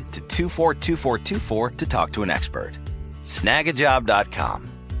snag to 242424 to talk to an expert.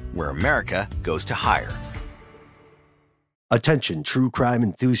 Snagajob.com, where America goes to hire. Attention, true crime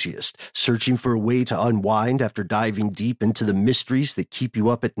enthusiast. Searching for a way to unwind after diving deep into the mysteries that keep you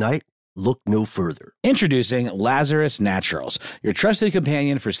up at night? Look no further. Introducing Lazarus Naturals, your trusted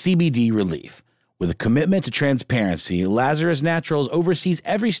companion for CBD relief. With a commitment to transparency, Lazarus Naturals oversees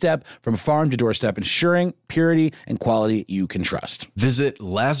every step from farm to doorstep, ensuring purity and quality you can trust. Visit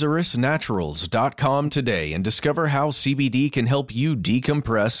LazarusNaturals.com today and discover how CBD can help you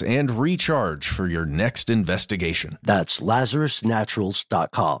decompress and recharge for your next investigation. That's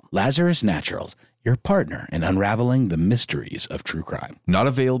LazarusNaturals.com. Lazarus Naturals, your partner in unraveling the mysteries of true crime. Not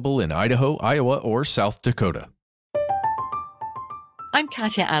available in Idaho, Iowa, or South Dakota. I'm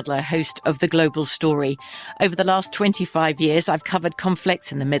Katya Adler, host of The Global Story. Over the last 25 years, I've covered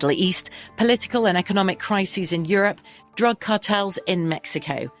conflicts in the Middle East, political and economic crises in Europe, drug cartels in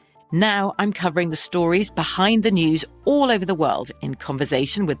Mexico. Now I'm covering the stories behind the news all over the world in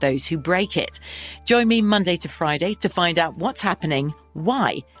conversation with those who break it. Join me Monday to Friday to find out what's happening,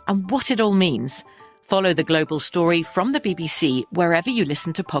 why, and what it all means. Follow The Global Story from the BBC wherever you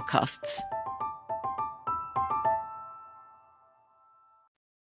listen to podcasts.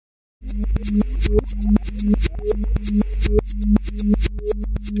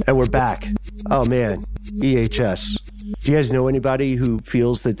 And we're back. Oh man, EHS. Do you guys know anybody who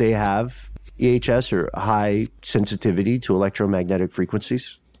feels that they have EHS or high sensitivity to electromagnetic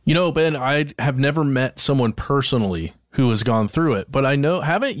frequencies? You know, Ben, I have never met someone personally who has gone through it, but I know,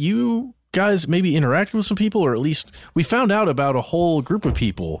 haven't you guys maybe interacted with some people, or at least we found out about a whole group of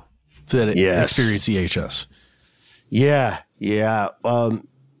people that experience EHS? Yeah.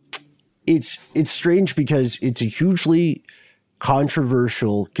 It's strange because it's a hugely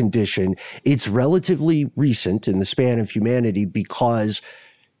controversial condition. It's relatively recent in the span of humanity because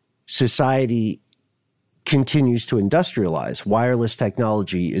society continues to industrialize. Wireless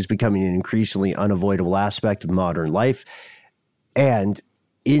technology is becoming an increasingly unavoidable aspect of modern life. And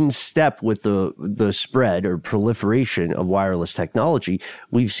in step with the spread or proliferation of wireless technology,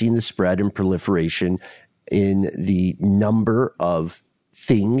 we've seen the spread and proliferation in the number of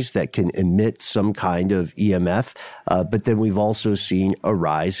things that can emit some kind of EMF. But then we've also seen a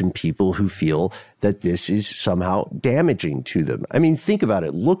rise in people who feel that this is somehow damaging to them. I mean, think about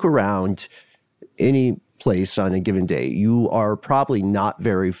it. Look around any place on a given day. You are probably not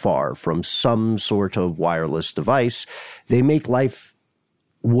very far from some sort of wireless device. They make life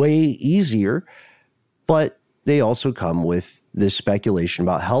way easier, but they also come with this speculation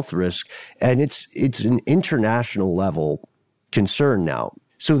about health risk. And it's an international level concern now.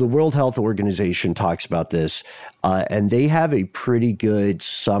 So the World Health Organization talks about this, and they have a pretty good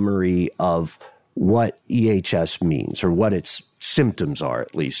summary of what EHS means, or what its symptoms are,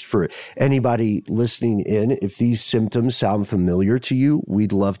 at least. For anybody listening in, if these symptoms sound familiar to you,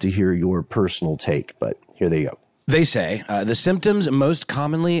 we'd love to hear your personal take, but here they go. They say the symptoms most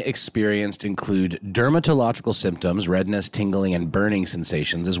commonly experienced include dermatological symptoms, redness, tingling, and burning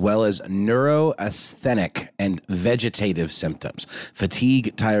sensations, as well as neurasthenic and vegetative symptoms,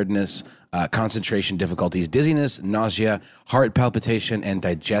 fatigue, tiredness, concentration difficulties, dizziness, nausea, heart palpitation, and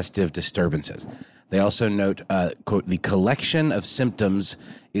digestive disturbances. They also note, quote, the collection of symptoms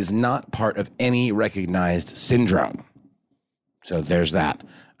is not part of any recognized syndrome. So there's that.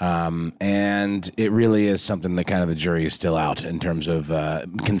 And it really is something that kind of the jury is still out in terms of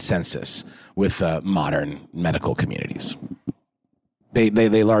consensus with modern medical communities.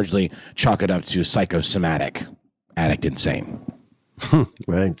 They largely chalk it up to psychosomatic, addict insane.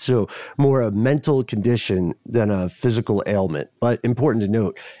 Right. So more a mental condition than a physical ailment. But important to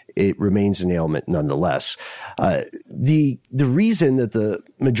note, it remains an ailment nonetheless. The reason that the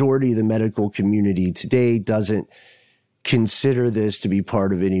majority of the medical community today doesn't consider this to be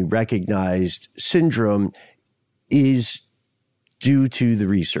part of any recognized syndrome is due to the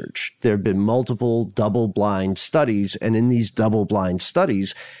research. There have been multiple double-blind studies, and in these double-blind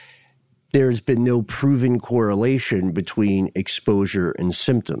studies, there's been no proven correlation between exposure and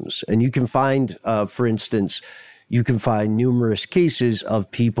symptoms. And you can find, for instance, numerous cases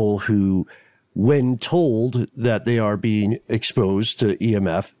of people who, when told that they are being exposed to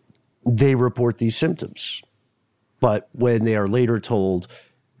EMF, they report these symptoms. But when they are later told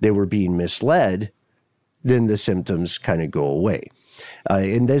they were being misled, then the symptoms kind of go away.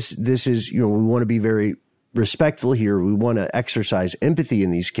 And this is, we want to be very respectful here. We want to exercise empathy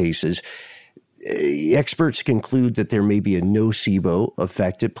in these cases. Experts conclude that there may be a nocebo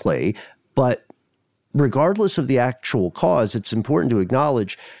effect at play, but regardless of the actual cause, it's important to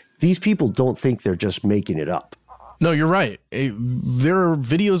acknowledge these people don't think they're just making it up. No, you're right. There are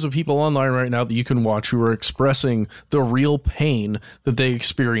videos of people online right now that you can watch who are expressing the real pain that they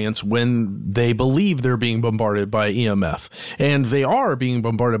experience when they believe they're being bombarded by EMF. And they are being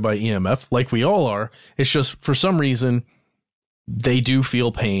bombarded by EMF, like we all are. It's just, for some reason, they do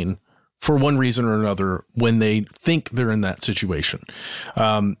feel pain for one reason or another when they think they're in that situation.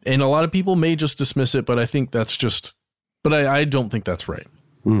 And a lot of people may just dismiss it, but I think that's just, but I don't think that's right.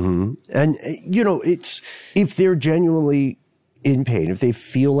 Mm-hmm. And, it's, if they're genuinely in pain, if they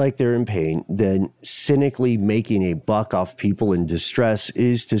feel like they're in pain, then cynically making a buck off people in distress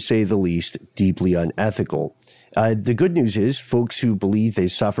is, to say the least, deeply unethical. The good news is folks who believe they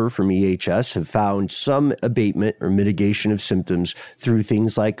suffer from EHS have found some abatement or mitigation of symptoms through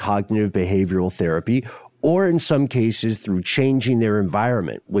things like cognitive behavioral therapy, or in some cases through changing their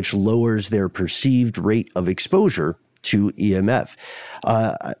environment, which lowers their perceived rate of exposure to EMF.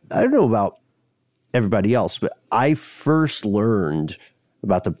 I don't know about everybody else, but I first learned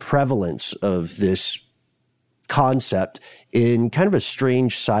about the prevalence of this concept in kind of a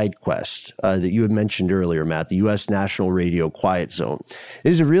strange side quest that you had mentioned earlier, Matt, the U.S. National Radio Quiet Zone. It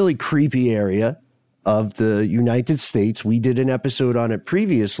is a really creepy area of the United States. We did an episode on it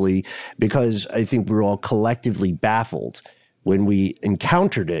previously because I think we were all collectively baffled when we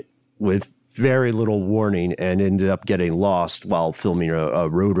encountered it with very little warning and ended up getting lost while filming a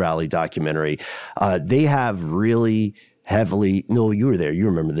road rally documentary. They have really heavily, no, you were there, you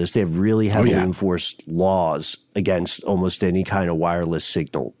remember this, they have really heavily enforced laws against almost any kind of wireless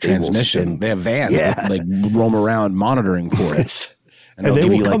signal transmission. They have vans that like roam around monitoring for it. And they'll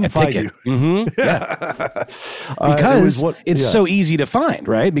give you like a ticket. Mm-hmm. Yeah. Because it's so easy to find,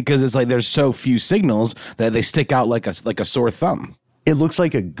 right? Because it's like there's so few signals that they stick out like a sore thumb. It looks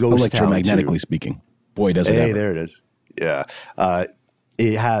like a ghost town, electromagnetically speaking. Boy, does it ever. Hey, there it is. Yeah.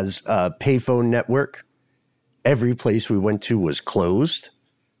 It has a payphone network. Every place we went to was closed.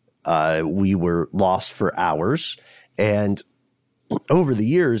 We were lost for hours. And over the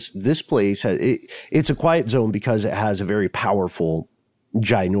years, this place, it's a quiet zone because it has a very powerful,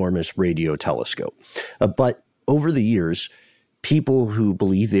 ginormous radio telescope. But over the years, people who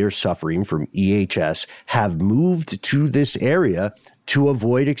believe they're suffering from EHS have moved to this area to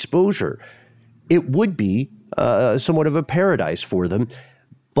avoid exposure. It would be somewhat of a paradise for them.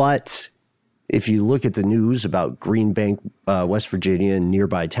 But if you look at the news about Green Bank, West Virginia, and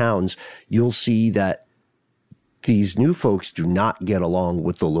nearby towns, you'll see that these new folks do not get along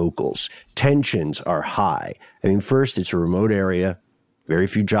with the locals. Tensions are high. I mean, first, it's a remote area, very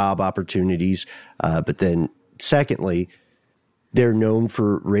few job opportunities. But then secondly, they're known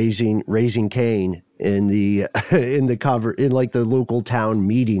for raising Cain in the local town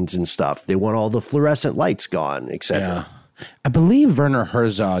meetings and stuff. They want all the fluorescent lights gone, etc. Yeah. I believe Werner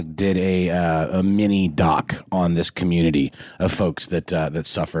Herzog did a mini doc on this community of folks that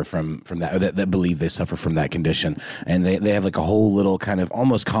suffer from that believe they suffer from that condition, and they have like a whole little kind of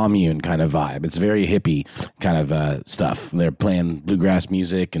almost commune kind of vibe. It's very hippie kind of stuff. They're playing bluegrass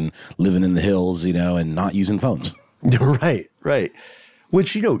music and living in the hills, and not using phones. Right.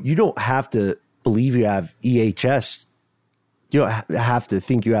 Which, you don't have to believe you have EHS. You don't have to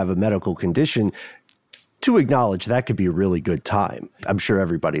think you have a medical condition to acknowledge that could be a really good time. I'm sure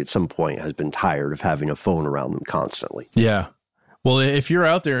everybody at some point has been tired of having a phone around them constantly. Yeah. Well, if you're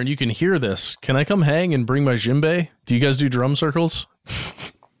out there and you can hear this, can I come hang and bring my djembe? Do you guys do drum circles?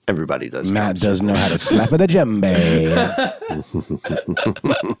 Everybody does. Matt does know how to slap at a djembe.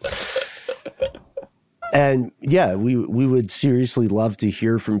 And yeah, we would seriously love to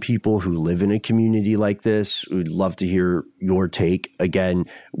hear from people who live in a community like this. We'd love to hear your take. Again,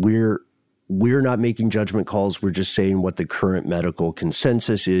 we're not making judgment calls. We're just saying what the current medical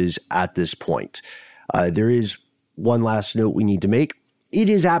consensus is at this point. There is one last note we need to make. It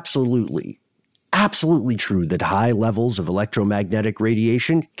is absolutely true that high levels of electromagnetic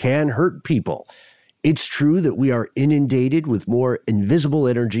radiation can hurt people. It's true that we are inundated with more invisible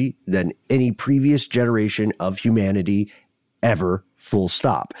energy than any previous generation of humanity ever, full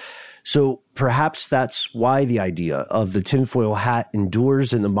stop. So perhaps that's why the idea of the tinfoil hat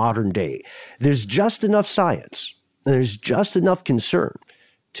endures in the modern day. There's just enough science, there's just enough concern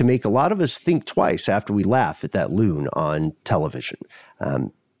to make a lot of us think twice after we laugh at that loon on television. I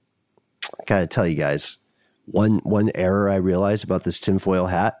gotta tell you guys, one error I realized about this tinfoil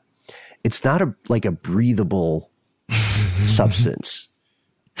hat, it's not like a breathable substance.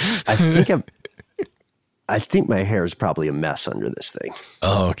 I think my hair is probably a mess under this thing.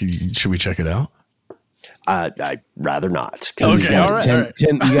 Oh, should we check it out? I'd rather not. Okay, all right.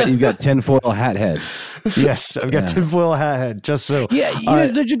 You've got tinfoil hat head. Yes, I've got tinfoil hat head. Just so.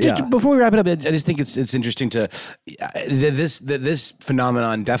 Just before we wrap it up, I just think it's interesting to this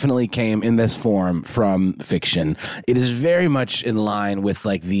phenomenon definitely came in this form from fiction. It is very much in line with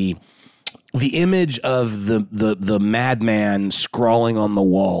like the image of the madman scrawling on the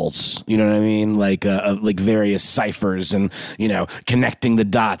walls, you know what I mean? Like various ciphers and, connecting the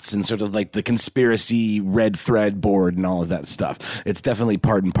dots and sort of like the conspiracy red thread board and all of that stuff. It's definitely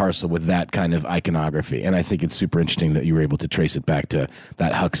part and parcel with that kind of iconography. And I think it's super interesting that you were able to trace it back to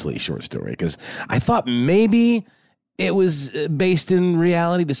that Huxley short story, because I thought maybe it was based in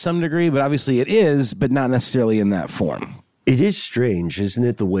reality to some degree, but obviously it is, but not necessarily in that form. It is strange, isn't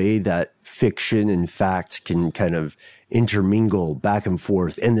it? The way that fiction and fact can kind of intermingle back and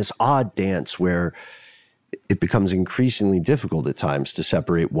forth in this odd dance where it becomes increasingly difficult at times to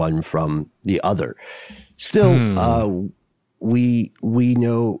separate one from the other. Still, we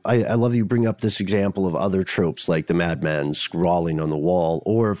know, I love you bring up this example of other tropes like the madman scrawling on the wall,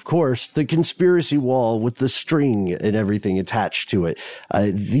 or of course the conspiracy wall with the string and everything attached to it.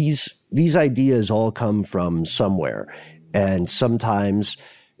 These ideas all come from somewhere. And sometimes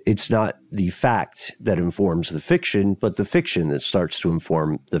it's not the fact that informs the fiction, but the fiction that starts to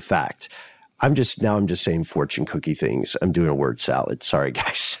inform the fact. I'm just saying fortune cookie things. I'm doing a word salad. Sorry,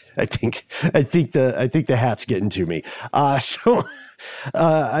 guys. I think the hat's getting to me. I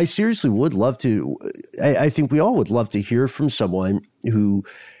seriously would love to. I think we all would love to hear from someone who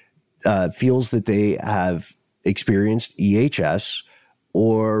feels that they have experienced EHS,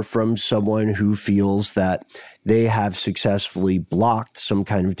 or from someone who feels that they have successfully blocked some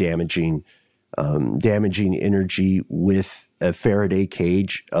kind of damaging energy with a Faraday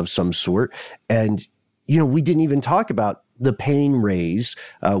cage of some sort. And, we didn't even talk about the pain rays.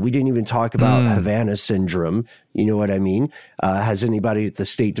 We didn't even talk about Havana syndrome. You know what I mean? Has anybody at the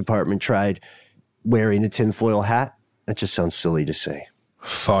State Department tried wearing a tinfoil hat? That just sounds silly to say.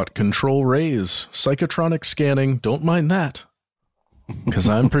 Thought control rays, psychotronic scanning. Don't mind that. Because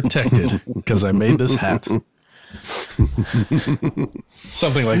I'm protected, because I made this hat.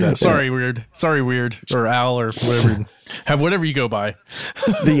 Something like that. Sorry, Weird. Or Al, or whatever. Have whatever you go by.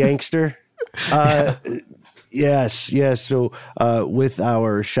 The Yankster. Yes. So with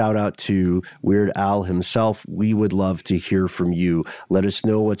our shout out to Weird Al himself, we would love to hear from you. Let us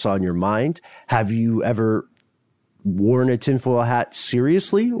know what's on your mind. Have you ever worn a tinfoil hat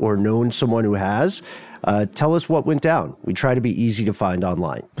seriously or known someone who has? Tell us what went down. We try to be easy to find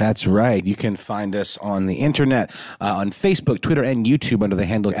online. That's right. You can find us on the internet, on Facebook, Twitter, and YouTube under the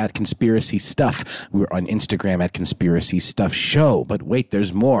handle @ConspiracyStuff. We're on Instagram @ConspiracyStuffShow. But wait,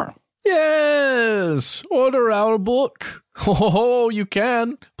 there's more. Yes! Order our book. Oh, you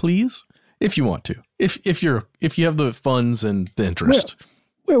can, please, if you want to. If you have the funds and the interest.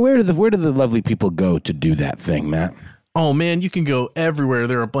 Where do the lovely people go to do that thing, Matt? Oh, man, you can go everywhere.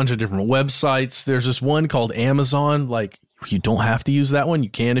 There are a bunch of different websites. There's this one called Amazon. Like, you don't have to use that one. You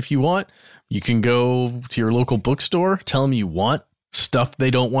can if you want. You can go to your local bookstore, tell them you want stuff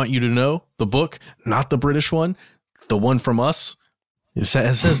they don't want you to know. The book, not the British one, the one from us. It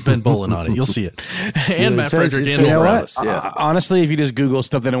says Ben Bowlin on it. You'll see it. And Matt Frederick. You know what? Honestly, if you just Google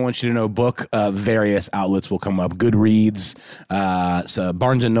stuff they don't want you to know book, various outlets will come up. Goodreads, so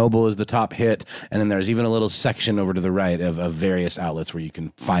Barnes & Noble is the top hit. And then there's even a little section over to the right of various outlets where you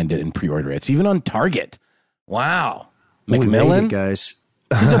can find it and pre-order it. It's even on Target. Wow. Macmillan? Guys.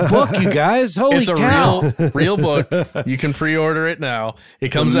 It's a book, you guys. Holy cow. It's a real book. You can pre-order it now. It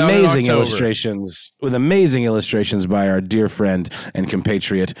comes out in amazing October. Amazing illustrations by our dear friend and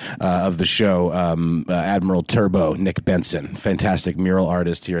compatriot of the show, Admiral Turbo, Nick Benson. Fantastic mural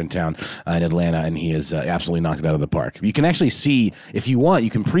artist here in town in Atlanta, and he has absolutely knocked it out of the park. You can actually see, if you want, you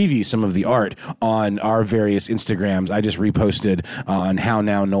can preview some of the art on our various Instagrams. I just reposted on How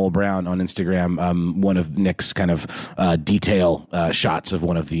Now Noel Brown on Instagram one of Nick's kind of detail shots of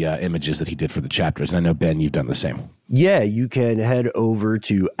one of the images that he did for the chapters. And I know, Ben, you've done the same. Yeah, you can head over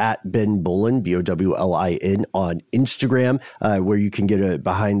to @BenBowlin, BOWLIN, on Instagram, where you can get a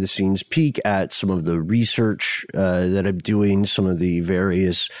behind-the-scenes peek at some of the research that I'm doing, some of the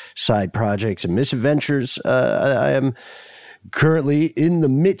various side projects and misadventures I am currently in the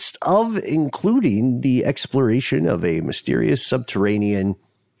midst of, including the exploration of a mysterious subterranean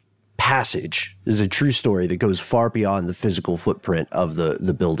passage is a true story that goes far beyond the physical footprint of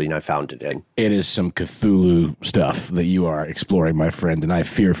the building I found it in. It is some Cthulhu stuff that you are exploring, my friend, and I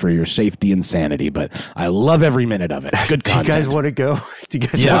fear for your safety and sanity, but I love every minute of it. Good content. Do you guys want to go? Do you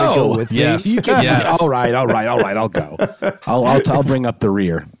guys want to go with me? Yes. All right, I'll go. I'll bring up the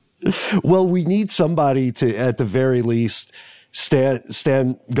rear. Well, we need somebody to, at the very least,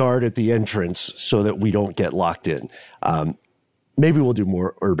 stand guard at the entrance so that we don't get locked in. Maybe we'll do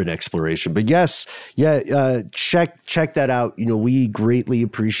more urban exploration, but check that out. We greatly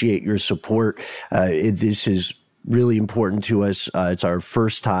appreciate your support. This is really important to us. It's our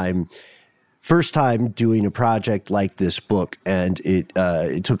first time doing a project like this book, and it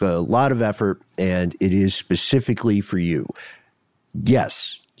took a lot of effort, and it is specifically for you.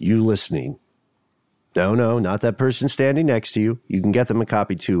 Yes, you listening. No, not that person standing next to you. You can get them a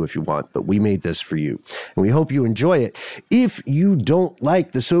copy too if you want, but we made this for you. And we hope you enjoy it. If you don't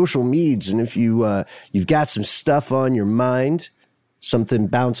like the social meds, and if you've got some stuff on your mind, something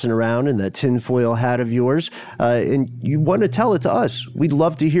bouncing around in that tinfoil hat of yours, and you want to tell it to us, we'd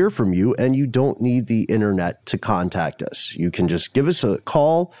love to hear from you, and you don't need the internet to contact us. You can just give us a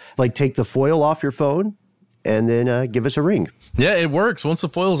call, like take the foil off your phone, and then give us a ring. Yeah, it works. Once the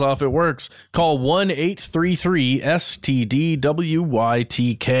foil's off, it works. Call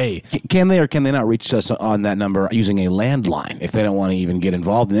 1-833-STDWYTK. Can they or can they not reach us on that number using a landline if they don't want to even get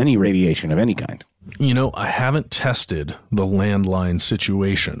involved in any radiation of any kind? I haven't tested the landline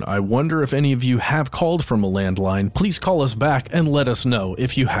situation. I wonder if any of you have called from a landline. Please call us back and let us know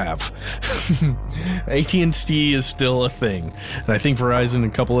if you have. AT&T is still a thing. And I think Verizon and a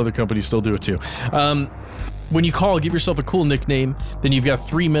couple other companies still do it too. When you call, give yourself a cool nickname. Then you've got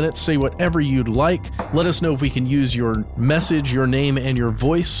 3 minutes. Say whatever you'd like. Let us know if we can use your message, your name, and your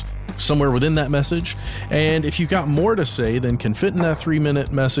voice somewhere within that message. And if you've got more to say than can fit in that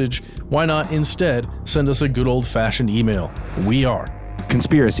 3-minute message, why not instead send us a good old-fashioned email? We are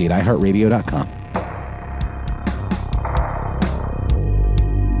conspiracy@iheartradio.com.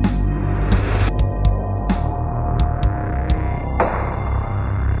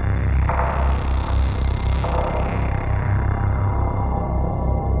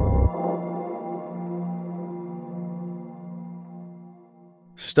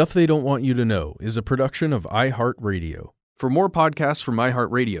 Stuff They Don't Want You to Know is a production of iHeartRadio. For more podcasts from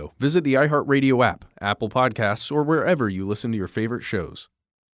iHeartRadio, visit the iHeartRadio app, Apple Podcasts, or wherever you listen to your favorite shows.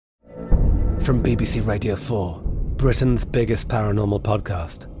 From BBC Radio 4, Britain's biggest paranormal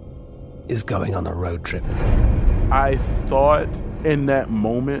podcast is going on a road trip. I thought in that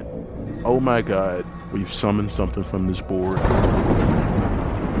moment, oh my God, we've summoned something from this board.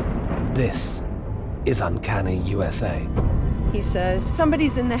 This is Uncanny USA. He says,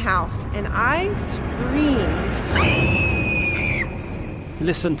 somebody's in the house, and I screamed.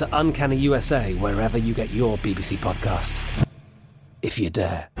 Listen to Uncanny USA wherever you get your BBC podcasts, if you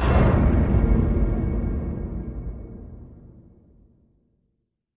dare.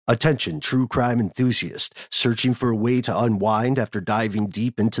 Attention, true crime enthusiast, searching for a way to unwind after diving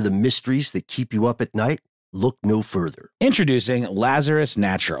deep into the mysteries that keep you up at night? Look no further. Introducing Lazarus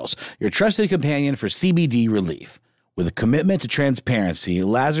Naturals, your trusted companion for CBD relief. With a commitment to transparency,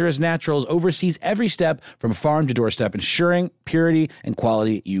 Lazarus Naturals oversees every step from farm to doorstep, ensuring purity and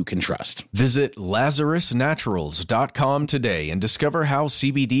quality you can trust. Visit LazarusNaturals.com today and discover how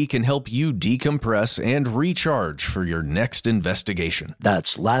CBD can help you decompress and recharge for your next investigation.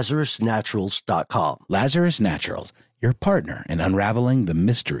 That's LazarusNaturals.com. Lazarus Naturals, your partner in unraveling the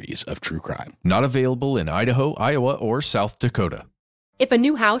mysteries of true crime. Not available in Idaho, Iowa, or South Dakota. If a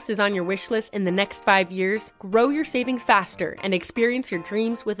new house is on your wish list in the next 5 years, grow your savings faster and experience your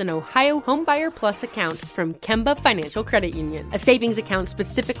dreams with an Ohio Homebuyer Plus account from Kemba Financial Credit Union. A savings account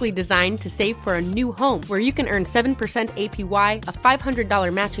specifically designed to save for a new home, where you can earn 7% APY, a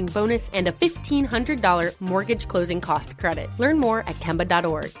 $500 matching bonus, and a $1,500 mortgage closing cost credit. Learn more at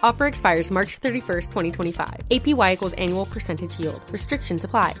Kemba.org. Offer expires March 31st, 2025. APY equals annual percentage yield. Restrictions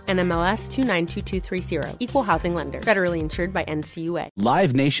apply. NMLS 292230. Equal housing lender. Federally insured by NCUA.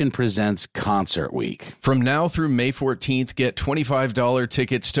 Live Nation presents Concert Week. From now through May 14th, get $25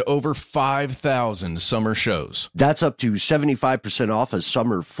 tickets to over 5,000 summer shows. That's up to 75% off a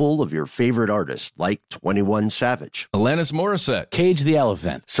summer full of your favorite artists, like 21 Savage, Alanis Morissette, Cage the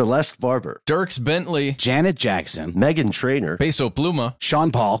Elephant, Celeste Barber, Dierks Bentley, Janet Jackson, Meghan Trainor, Peso Pluma,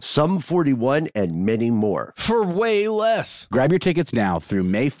 Sean Paul, Sum 41, and many more. For way less. Grab your tickets now through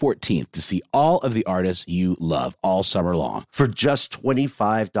May 14th to see all of the artists you love all summer long for just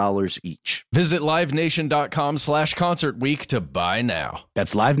 $25 each. Visit LiveNation.com/Concert Week to buy now.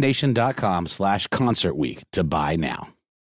 That's LiveNation.com/Concert Week to buy now.